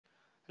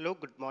Hello,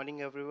 good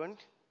morning everyone.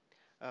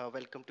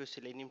 Welcome to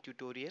Selenium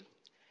tutorial.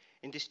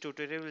 In this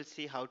tutorial, we'll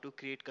see how to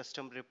create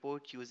custom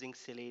report using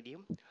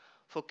Selenium.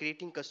 For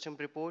creating custom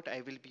report, I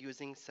will be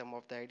using some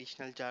of the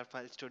additional jar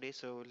files today.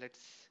 So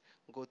let's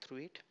go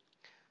through it.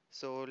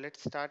 So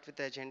let's start with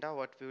the agenda,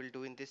 what we will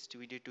do in this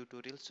video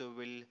tutorial. So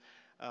we'll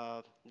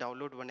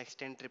download one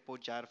extend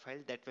report jar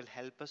file that will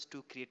help us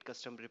to create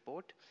custom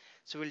report.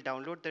 So we'll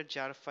download that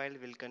jar file,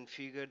 we'll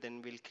configure,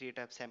 then we'll create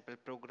a sample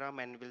program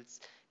and we'll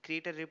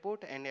create a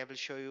report, and I will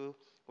show you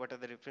what are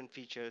the different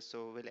features.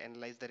 So we'll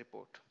analyze the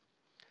report.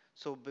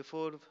 So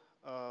before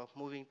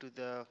moving to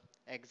the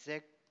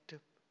exact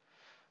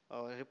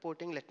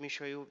reporting, let me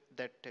show you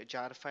that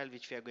jar file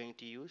which we are going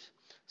to use.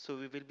 So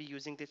we will be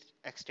using this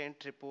extend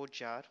report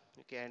jar.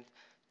 Okay, and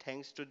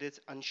thanks to this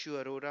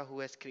Anshu Arora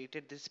who has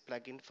created this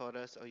plugin for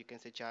us, or you can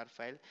say jar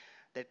file,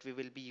 that we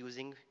will be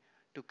using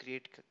to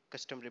create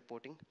custom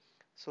reporting.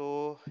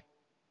 So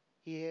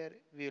here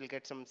we will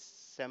get some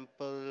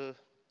sample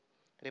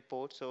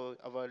report. So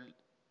our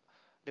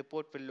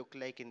report will look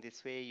like in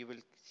this way. You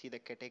will see the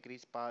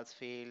categories: pass,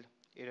 fail,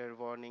 error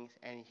warnings,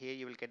 and here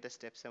you will get the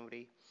step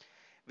summary.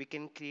 We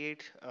can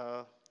create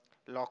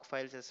log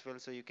files as well,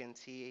 so you can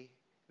see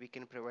we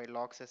can provide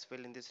logs as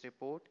well in this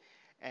report,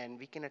 and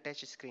we can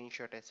attach a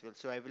screenshot as well.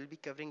 So I will be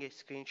covering a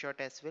screenshot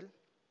as well,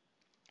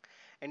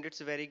 and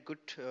it's a very good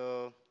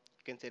you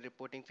can say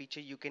reporting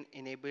feature. You can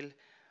enable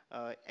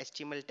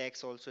HTML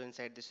tags also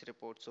inside this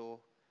report. So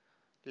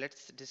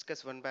let's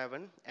discuss one by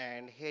one,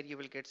 and here you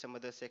will get some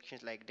other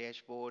sections like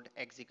dashboard,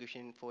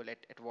 execution info,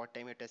 at what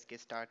time your test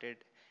case started,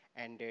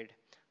 ended,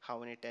 how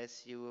many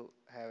tests you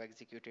have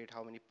executed,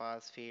 how many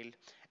pass, failed,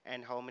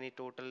 and how many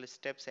total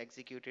steps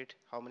executed,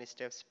 how many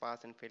steps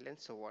pass and failed, and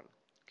so on.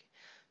 Okay.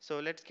 So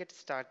let's get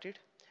started.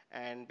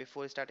 And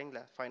before starting,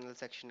 the final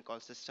section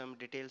called system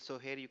details. So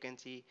here you can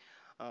see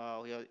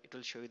it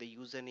will show you the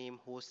username,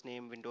 host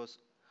name, Windows,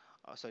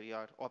 sorry,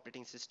 your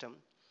operating system,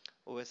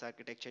 OS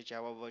architecture,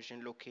 Java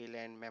version, locale,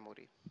 and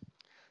memory.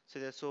 So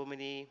there are so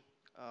many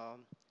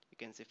you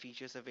can say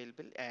features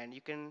available, and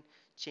you can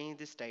change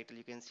this title.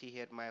 You can see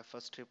here my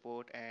first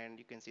report, and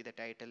you can see the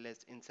title.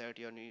 Let's insert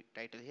your new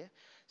title here.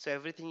 So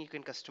everything you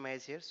can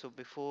customize here. So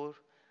before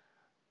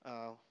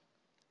uh,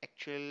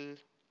 actual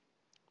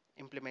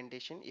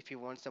implementation, if you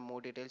want some more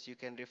details, you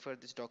can refer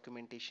this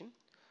documentation.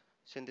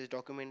 So in this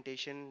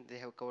documentation, they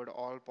have covered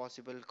all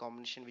possible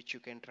combination which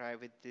you can try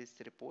with these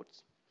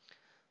reports.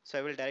 So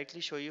I will directly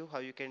show you how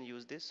you can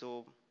use this.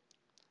 So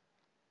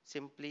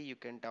simply you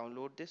can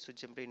download this. So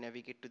simply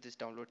navigate to this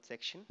download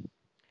section.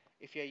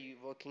 If you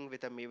are working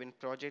with a Maven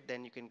project,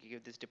 then you can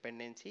give this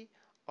dependency,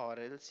 or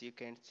else you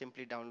can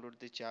simply download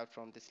the jar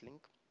from this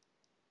link.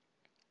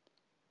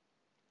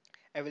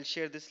 I will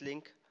share this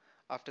link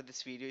after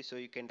this video so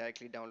you can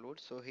directly download.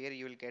 So here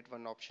you will get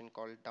one option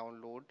called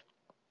download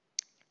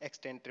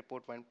extend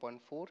report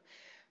 1.4.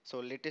 So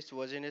latest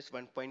version is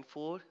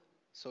 1.4.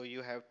 So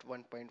you have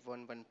 1.1,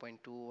 1.2,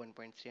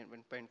 1.3,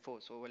 and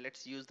 1.4. So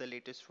let's use the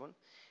latest one.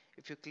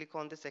 If you click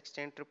on this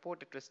extend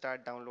report, it will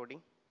start downloading.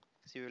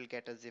 So you will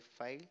get a zip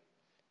file.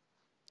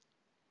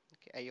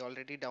 Okay, I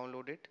already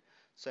downloaded.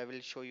 So I will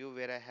show you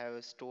where I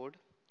have stored.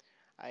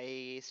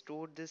 I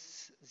stored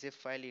this zip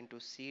file into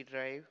C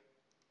drive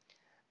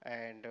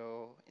and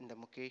in the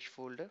Mukesh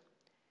folder,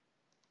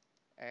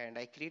 and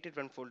I created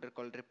one folder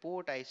called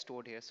report I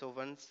stored here. So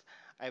once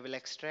I will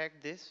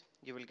extract this,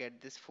 you will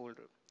get this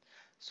folder.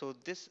 So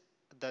this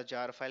the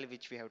jar file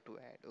which we have to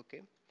add.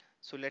 Okay,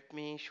 so let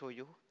me show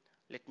you.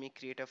 Let me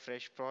create a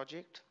fresh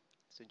project.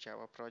 So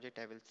Java project,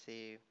 I will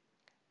say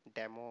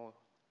demo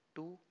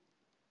 2.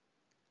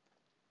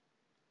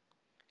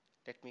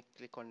 Let me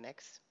click on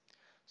next.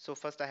 So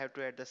first I have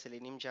to add the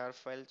Selenium jar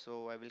file.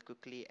 So I will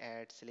quickly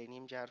add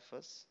Selenium jar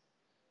first.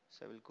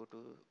 So I will go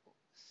to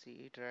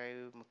C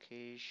drive,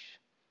 Mukesh,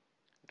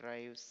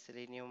 drive,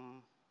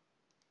 Selenium.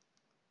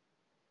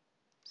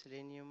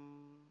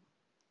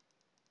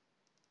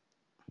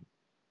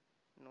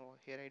 No,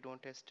 here I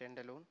don't have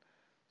standalone.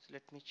 So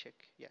let me check.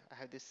 Yeah, I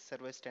have this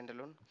server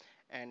standalone.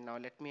 And now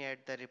let me add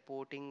the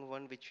reporting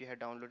one which we have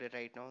downloaded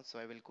right now. So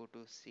I will go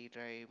to C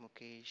drive,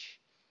 Mukesh,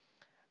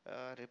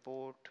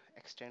 report,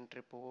 extend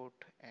report,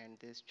 and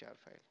this jar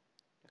file.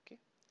 Okay.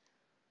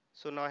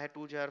 So now I have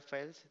two jar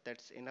files.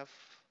 That's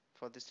enough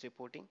for this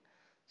reporting.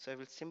 So I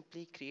will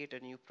simply create a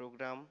new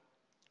program.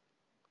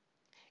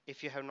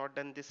 If you have not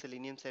done this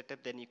Selenium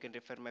setup, then you can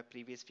refer my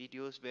previous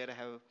videos where I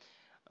have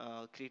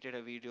created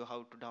a video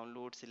how to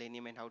download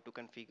Selenium and how to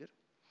configure.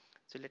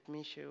 So let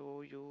me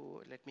show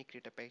you. Let me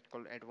create a package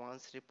called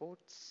advanced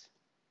reports.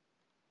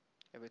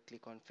 I will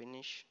click on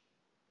finish,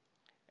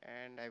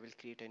 and I will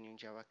create a new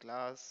Java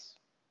class,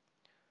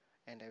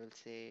 and I will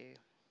say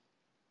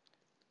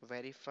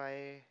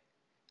verify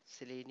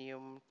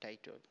Selenium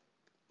title.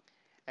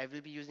 I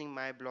will be using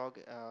my blog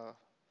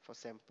for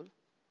sample.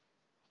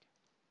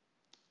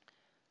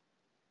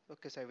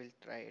 Okay, so I will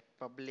try it.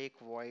 Public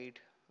void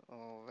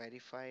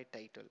verify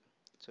title.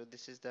 So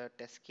this is the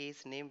test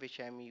case name which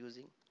I am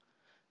using,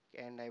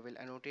 and I will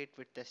annotate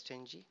with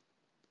testng. Okay.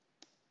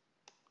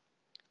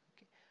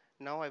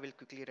 Now I will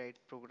quickly write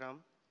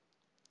program.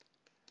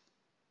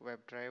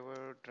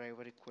 WebDriver,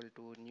 driver equal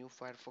to new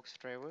Firefox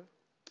driver.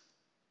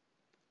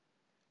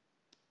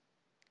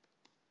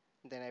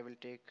 Then I will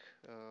take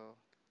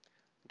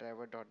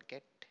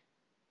driver.get.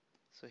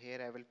 So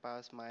here I will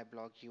pass my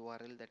blog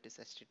URL, that is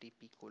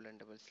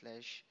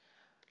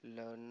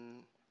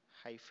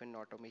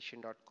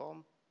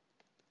http://learn-automation.com.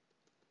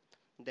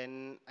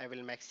 Then I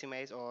will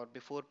maximize, or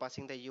before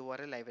passing the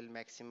URL I will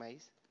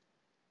maximize.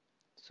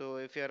 So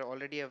if you are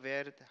already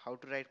aware how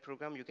to write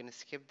program, you can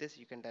skip this.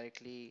 You can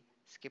directly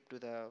skip to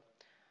the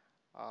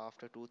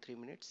after 2-3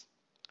 minutes.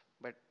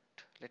 But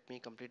let me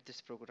complete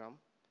this program.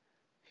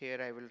 Here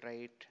I will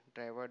write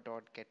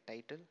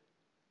driver.getTitle.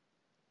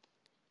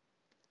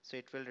 So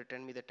it will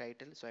return me the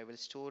title. So I will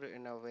store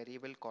in a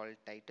variable called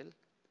title.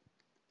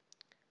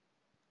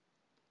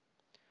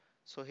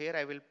 So here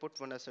I will put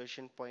one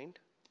assertion point.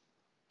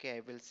 Okay,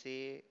 I will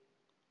say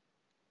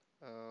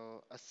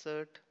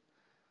assert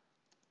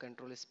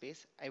control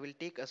space. I will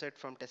take assert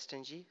from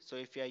testng. So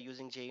if you are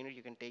using JUnit,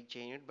 you can take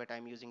JUnit, but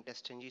I'm using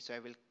testng, so I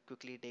will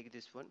quickly take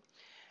this one.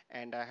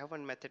 And I have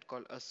one method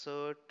called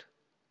assert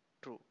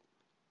true.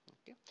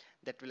 Okay,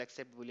 that will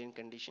accept boolean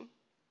condition.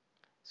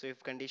 So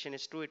if condition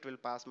is true, it will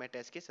pass my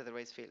test case,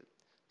 otherwise fail.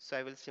 So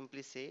I will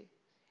simply say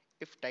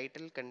if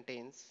title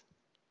contains,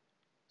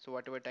 so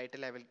whatever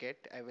title I will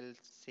get, I will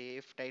say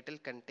if title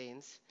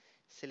contains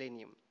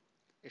Selenium,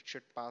 it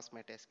should pass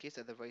my test case,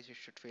 otherwise it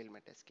should fail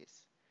my test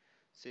case.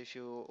 So if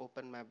you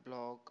open my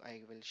blog,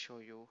 I will show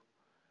you.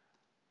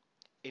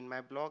 In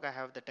my blog, I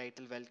have the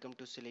title welcome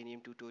to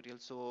Selenium tutorial.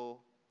 So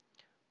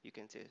you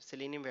can say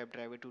Selenium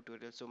WebDriver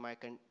tutorial. So my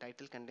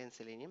title contains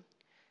Selenium.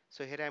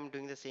 So here I am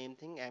doing the same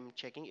thing. I am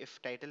checking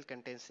if title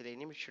contains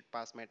Selenium, it should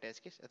pass my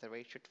test case,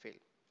 otherwise it should fail.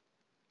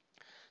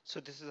 So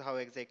this is how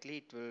exactly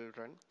it will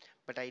run.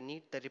 But I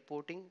need the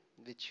reporting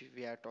which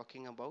we are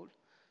talking about.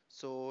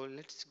 So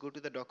let's go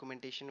to the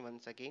documentation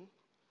once again.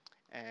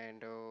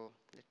 And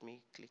let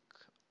me click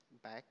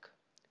back.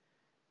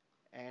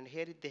 And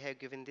here they have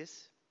given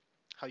this,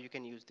 how you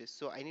can use this.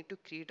 So I need to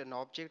create an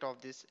object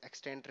of this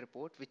extend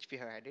report which we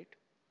have added.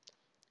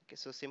 Okay,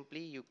 so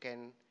simply you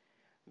can,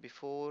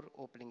 before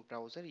opening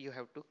browser, you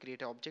have to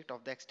create an object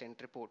of the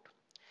extend report.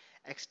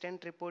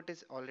 Extend report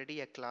is already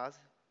a class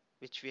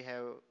which we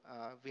have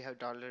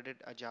downloaded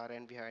a jar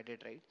and we have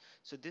added, right?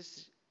 So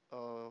this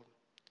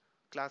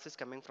class is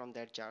coming from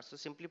that jar. So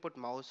simply put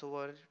mouse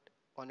over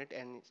on it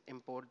and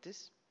import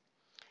this.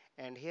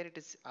 And here it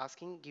is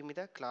asking give me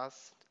the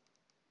class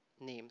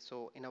name.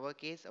 So in our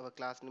case, our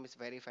class name is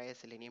verify as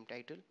Selenium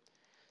title.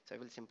 So I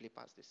will simply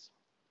pass this.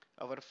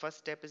 Our first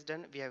step is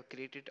done. We have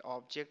created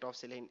object of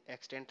Selenium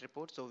extend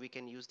report, so we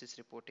can use this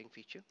reporting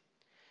feature.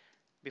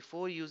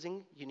 Before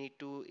using, you need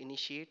to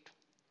initiate.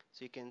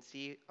 So you can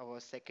see our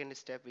second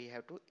step, we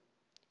have to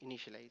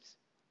initialize.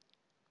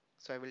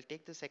 So I will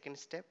take the second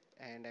step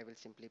and I will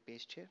simply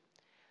paste here.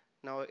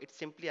 Now it's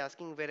simply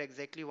asking where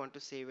exactly you want to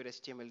save your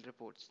HTML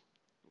reports.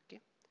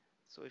 Okay.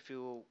 So if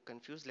you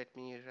confused, let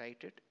me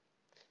write it.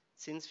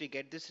 Since we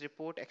get this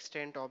report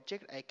extend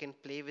object, I can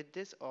play with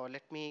this, or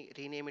let me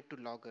rename it to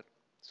logger.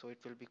 So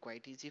it will be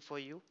quite easy for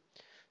you.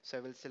 So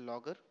I will say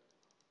logger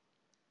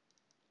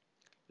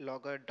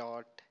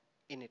dot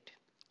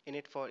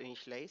init for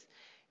initialize.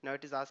 Now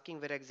it is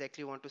asking where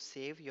exactly you want to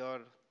save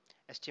your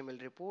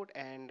HTML report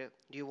and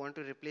do you want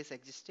to replace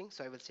existing.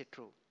 So I will say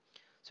true.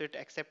 So it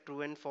accept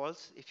true and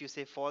false. If you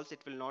say false,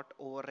 it will not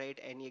overwrite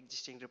any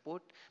existing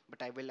report,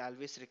 but I will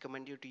always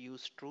recommend you to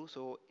use true.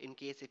 So in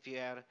case if you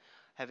are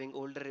having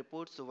older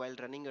reports, so while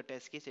running your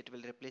test case, it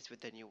will replace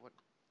with a new one.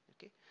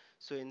 Okay.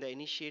 So in the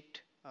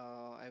initiate,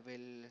 I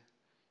will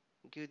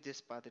give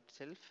this path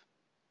itself.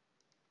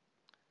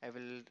 I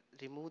will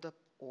remove the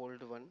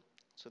old one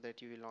so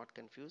that you will not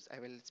confuse.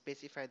 I will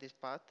specify this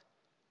path,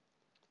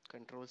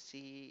 Control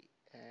C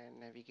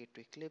and navigate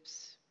to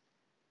Eclipse,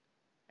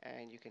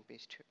 and you can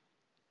paste here.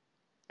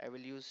 I will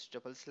use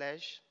double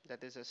slash,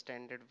 that is a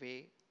standard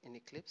way in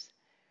Eclipse,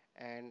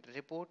 and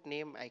report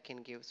name I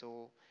can give.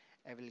 So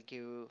I will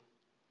give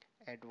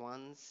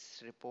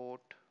advanced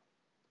report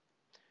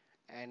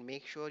and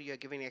make sure you are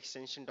giving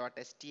extension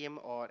 .stm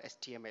or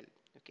html.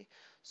 Okay,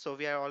 so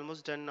we are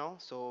almost done now.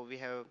 So we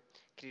have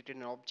created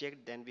an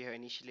object, then we have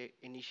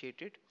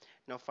initiated.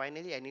 Now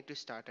finally I need to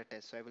start a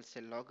test. So I will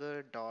say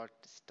logger dot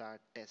start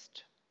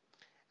test.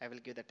 I will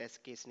give the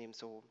test case name.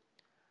 So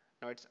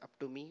now it's up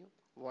to me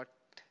what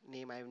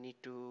name I need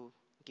to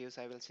give.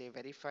 So I will say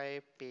verify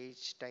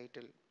page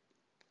title.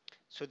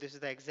 So this is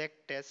the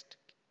exact test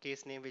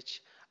case name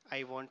which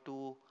I want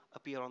to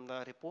appear on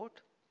the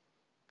report.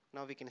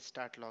 Now we can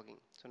start logging.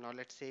 So now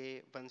let's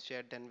say once we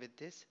are done with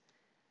this,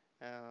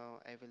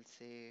 I will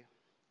say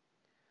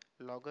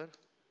logger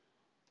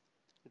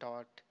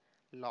dot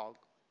log.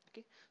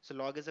 Okay, so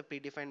log is a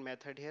predefined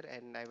method here,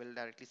 and I will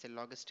directly say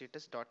log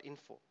status dot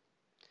info.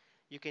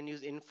 You can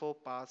use info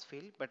pass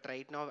fill, but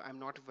right now I'm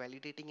not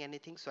validating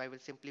anything, so I will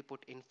simply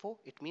put info.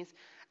 It means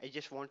I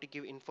just want to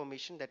give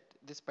information that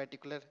this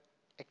particular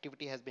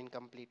activity has been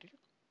completed.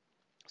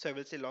 So I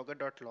will say logger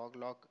dot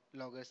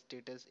logger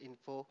status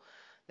info,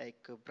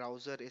 like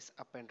browser is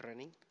up and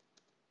running.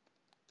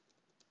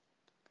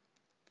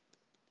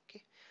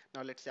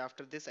 Now let's say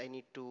after this I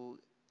need to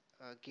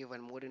give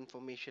one more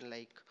information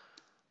like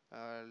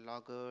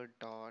logger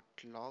dot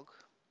log.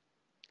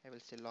 I will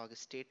say log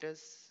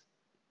status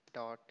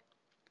dot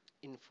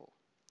info,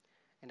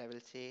 and I will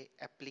say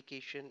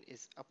application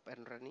is up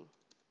and running.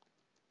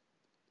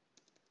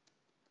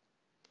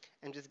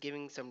 I'm just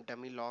giving some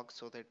dummy logs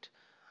so that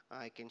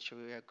I can show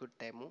you a good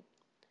demo.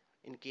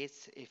 In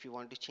case if you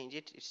want to change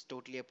it, it's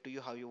totally up to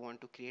you how you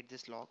want to create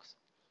these logs.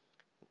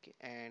 Okay,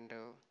 and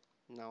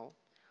now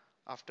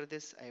after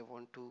this I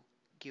want to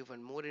give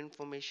one more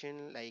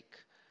information like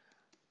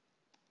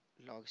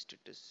log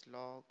status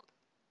log.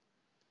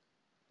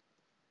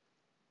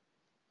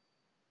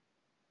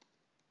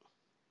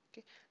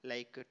 Okay,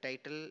 like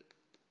title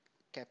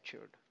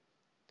captured.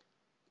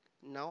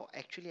 Now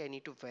actually I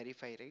need to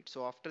verify, right?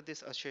 So after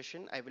this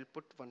assertion I will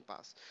put one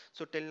pass.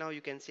 So till now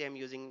you can see I'm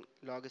using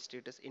log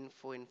status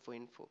info,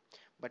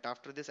 but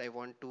after this I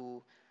want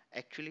to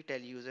actually tell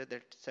user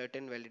that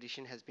certain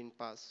validation has been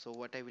passed. So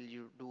what I will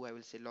do, I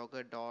will say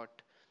logger dot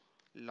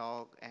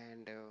log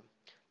and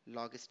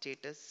log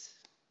status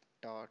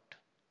dot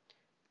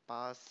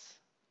pass,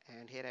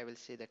 and here I will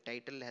say the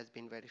title has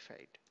been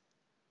verified.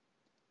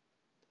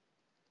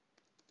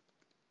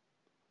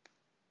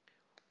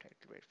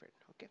 Title verified.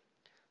 Okay,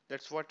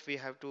 that's what we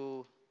have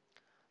to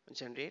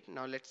generate.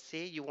 Now let's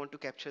say you want to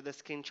capture the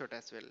screenshot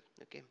as well.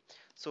 Okay,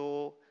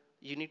 so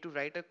you need to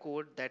write a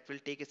code that will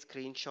take a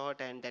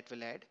screenshot and that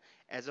will add.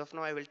 As of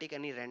now I will take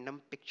any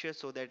random picture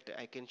so that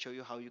I can show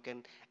you how you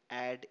can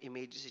add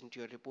images into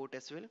your report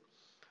as well,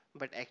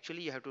 but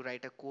actually you have to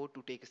write a code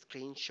to take a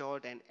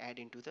screenshot and add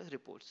into the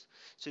reports.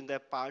 So in the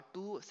part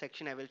 2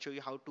 section I will show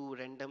you how to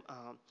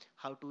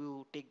how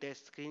to take the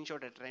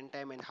screenshot at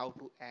runtime and how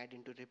to add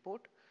into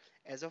report.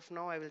 As of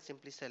now I will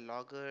simply say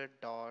logger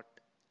dot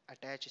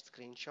attach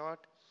screenshot,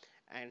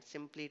 and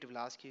simply it will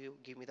ask you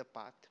give me the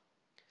path.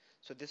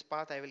 So this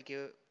path I will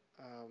give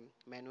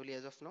manually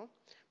as of now,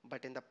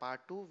 but in the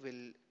part 2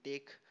 we'll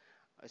take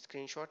a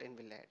screenshot and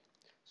we'll add.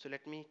 So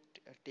let me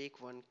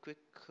take one quick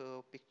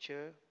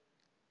picture.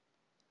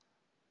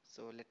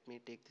 So let me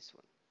take this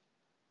one.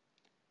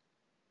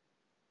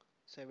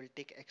 So I will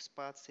take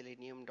xpath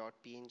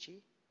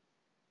selenium.png.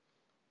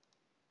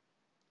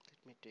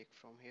 Let me take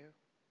from here.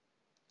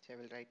 So I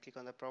will right click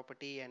on the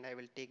property and I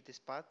will take this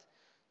path.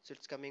 So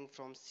it's coming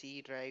from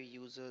C drive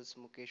users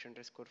Mukesh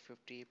underscore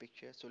 50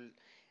 picture. So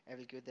I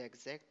will give the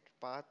exact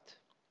path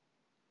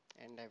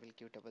and I will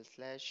give double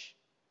slash,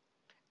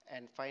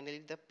 and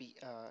finally the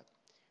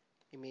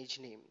image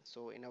name.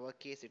 So in our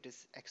case it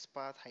is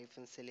xpath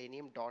hyphen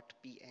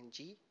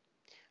selenium.png.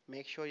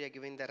 Make sure you're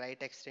giving the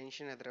right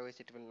extension, otherwise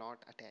it will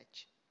not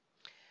attach.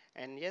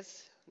 And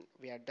yes,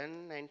 we are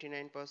done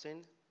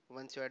 99%.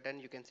 Once you are done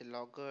you can say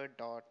logger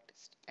dot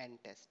end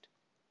test.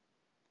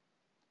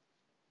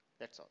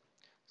 That's all.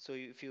 So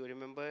if you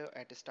remember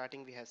at the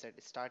starting we have said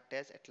start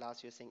test, at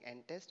last you're saying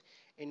end test.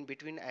 In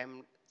between I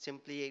am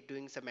simply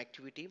doing some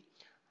activity,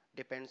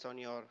 depends on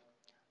your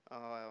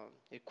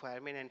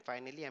requirement, and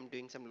finally I'm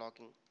doing some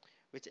logging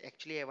which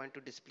actually I want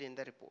to display in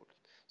the report.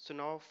 So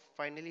now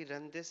finally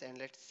run this and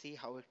let's see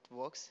how it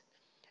works.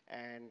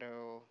 And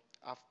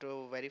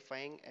after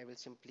verifying I will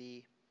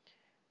simply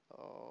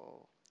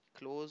uh,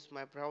 close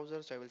my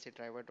browser. So I will say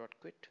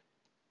driver.quit,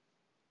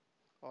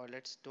 or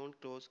let's don't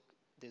close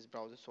this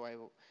browser. So I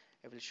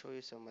will show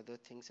you some other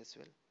things as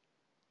well.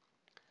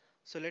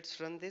 So let's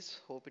run this,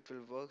 hope it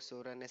will work.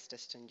 So run as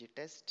testng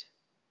test.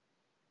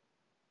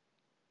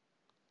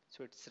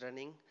 So it's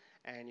running,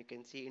 and you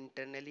can see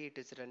internally it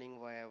is running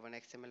via one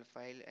XML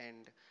file,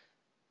 and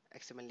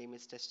XML name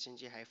is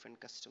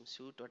testng-custom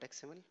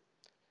suite.xml.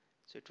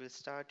 So it will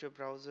start your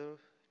browser,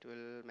 it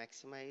will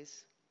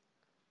maximize,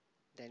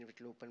 then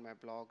it will open my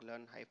blog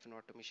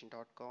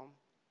learn-automation.com,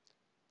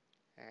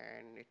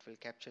 and it will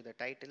capture the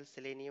title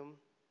Selenium.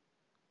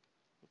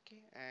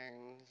 Okay,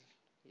 and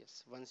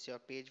yes, once your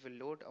page will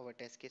load, our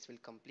test case will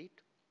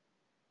complete.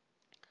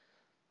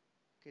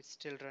 Okay, it's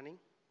still running.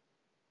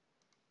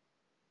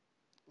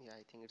 Yeah,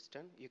 I think it's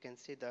done. You can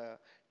see the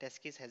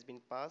test case has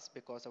been passed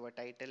because our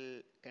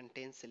title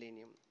contains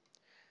Selenium.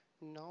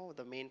 Now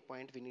the main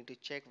point, we need to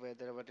check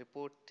whether our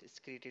report is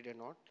created or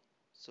not.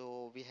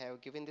 So we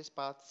have given this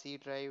path C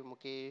drive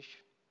Mukesh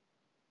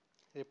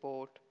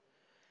report,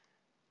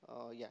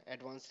 yeah,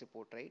 advanced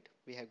report, right?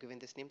 We have given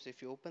this name. So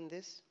if you open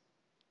this,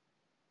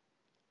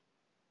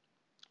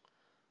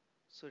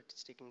 so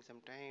it's taking some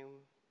time.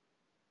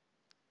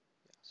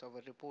 Yeah, so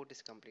our report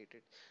is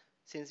completed.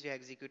 Since we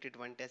executed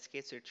one test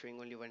case, so it's showing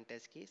only one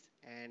test case.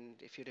 And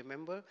if you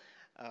remember,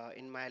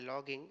 in my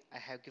logging, I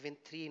have given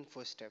 3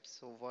 info steps.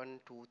 So 1,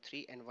 2,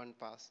 3, and 1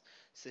 pass.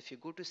 So if you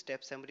go to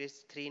step summary,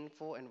 it's 3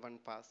 info and 1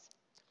 pass.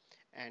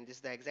 And this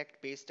is the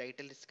exact page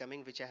title is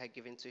coming which I have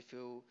given. So if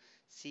you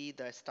see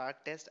the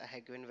start test, I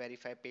have given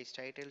verify page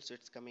title, so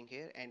it's coming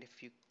here. And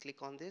if you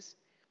click on this,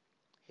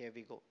 here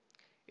we go.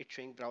 It's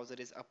showing browser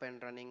is up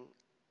and running,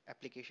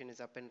 application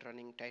is up and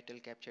running, title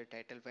captured,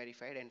 title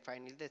verified, and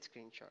finally the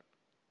screenshot.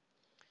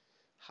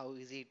 How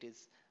easy it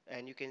is.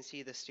 And you can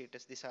see the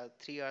status. These are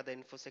 3 are the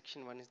info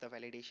section, 1 is the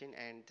validation,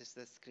 and this is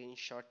the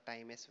screenshot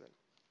time as well.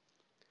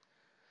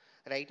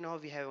 Right now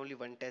we have only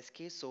one test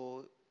case,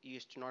 so you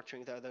used to not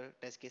showing the other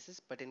test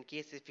cases, but in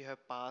case if you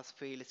have pass,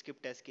 fail,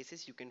 skip test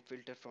cases, you can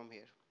filter from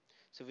here.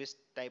 So which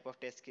type of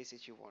test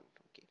cases you want,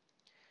 okay.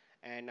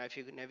 And now if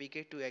you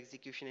navigate to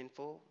execution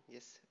info,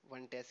 yes,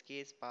 one test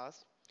case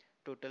pass,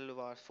 total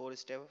was 4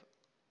 step,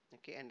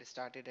 okay, and it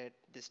started at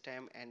this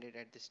time, ended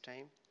at this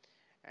time,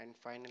 and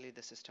finally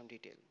the system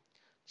detail.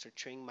 So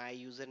showing my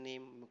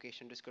username,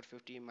 Mukesh underscore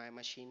 50, my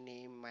machine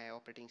name, my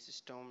operating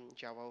system,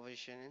 Java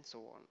version, and so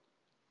on.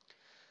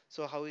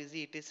 So how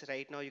easy it is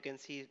right now, you can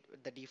see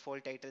the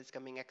default title is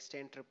coming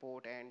extend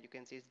report, and you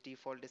can see its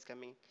default is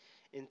coming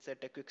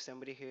insert a quick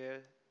summary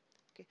here.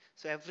 Okay,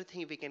 so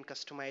everything we can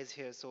customize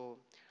here. So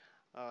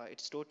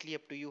it's totally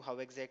up to you how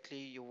exactly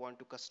you want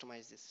to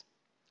customize this.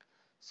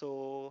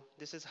 So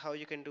this is how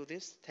you can do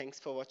this. Thanks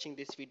for watching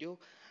this video.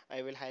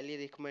 I will highly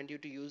recommend you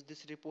to use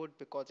this report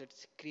because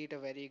it's create a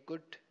very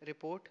good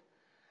report,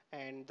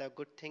 and the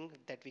good thing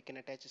that we can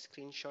attach a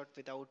screenshot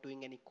without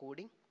doing any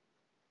coding.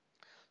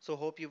 So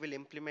hope you will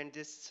implement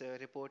this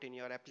report in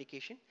your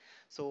application.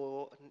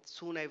 So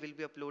soon I will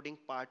be uploading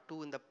part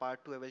 2. In the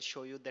part 2 I will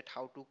show you that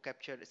how to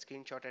capture a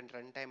screenshot and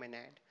runtime and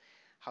add,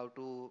 how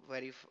to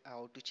verify,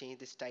 how to change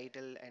this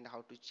title and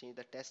how to change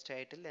the test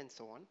title and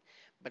so on.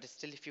 But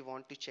still, if you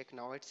want to check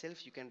now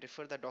itself, you can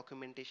refer the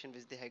documentation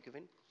which they have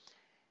given.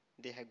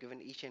 They have given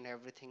each and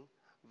everything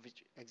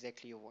which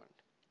exactly you want.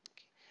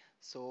 Okay.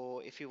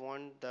 So if you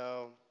want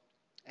the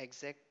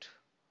exact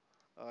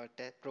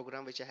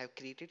program which I have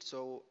created,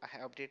 so I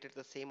have updated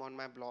the same on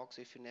my blog.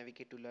 So if you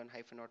navigate to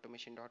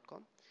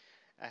learn-automation.com,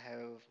 I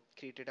have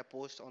created a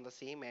post on the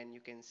same, and you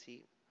can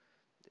see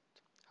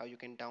how you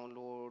can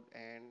download,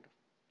 and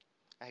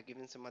I have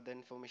given some other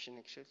information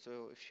actually.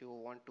 So if you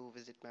want to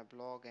visit my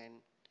blog and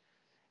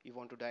you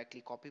want to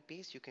directly copy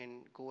paste, you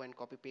can go and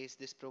copy paste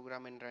this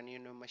program and run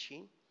in your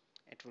machine.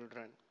 It will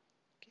run.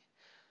 Okay.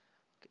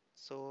 Okay.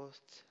 So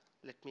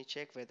let me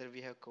check whether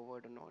we have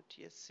covered or not.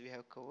 Yes, we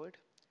have covered.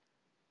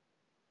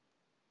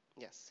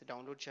 Yes,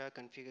 download jar,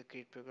 configure,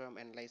 create program,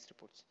 analyze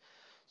reports.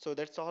 So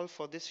that's all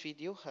for this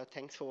video.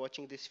 Thanks for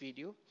watching this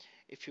video.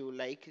 If you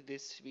like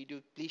this video,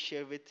 please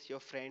share with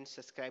your friends,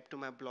 subscribe to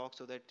my blog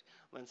so that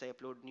once I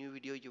upload new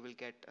video, you will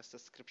get a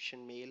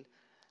subscription mail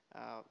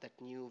that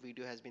new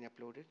video has been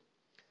uploaded.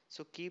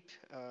 So keep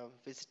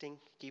visiting,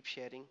 keep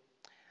sharing.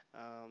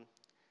 Um,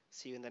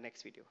 See you in the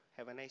next video.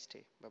 Have a nice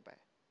day. Bye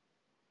bye.